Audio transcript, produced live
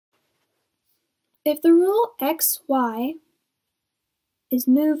If the rule xy is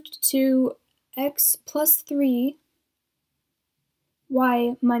moved to x plus 3,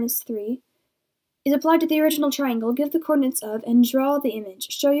 y minus 3, is applied to the original triangle, give the coordinates of, and draw the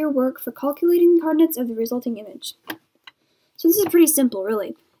image. Show your work for calculating the coordinates of the resulting image. So this is pretty simple,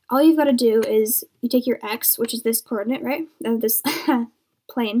 really. All you've got to do is you take your x, which is this coordinate, right? This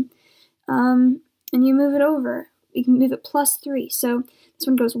plane, and you move it over. You can move it plus 3. So this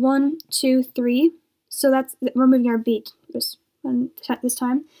one goes 1, 2, 3. So we're moving our b this time.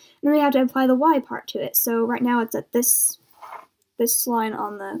 And then we have to apply the y part to it. So right now it's at this line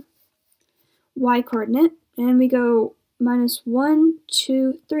on the y coordinate, and we go minus 1,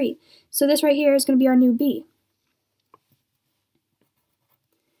 2, 3. So this right here is going to be our new b.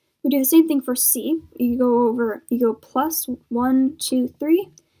 We do the same thing for c. You go plus 1, 2, 3.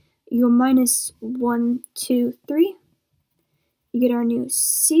 You go minus 1, 2, 3. You get our new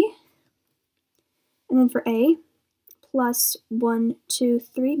c. And then for a, plus 1, 2,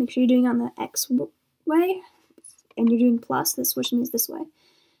 3. Make sure you're doing it on the x way, and you're doing plus, which means this way.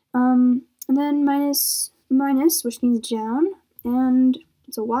 And then minus, which means down, and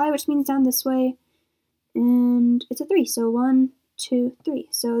it's a y, which means down this way, and it's a 3, so 1, 2, 3.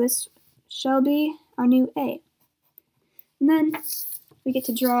 So this shall be our new a. And then we get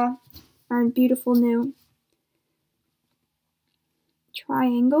to draw our beautiful new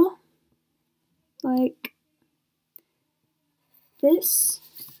triangle, like this,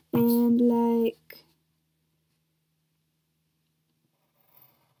 and like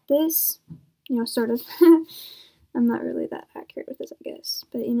this, sort of. I'm not really that accurate with this, I guess,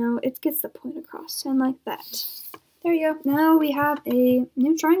 but it gets the point across, and like that. There you go. Now we have a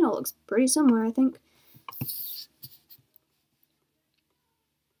new triangle. It looks pretty similar, I think.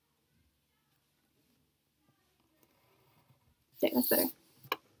 There, that's better.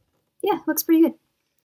 Yeah, looks pretty good.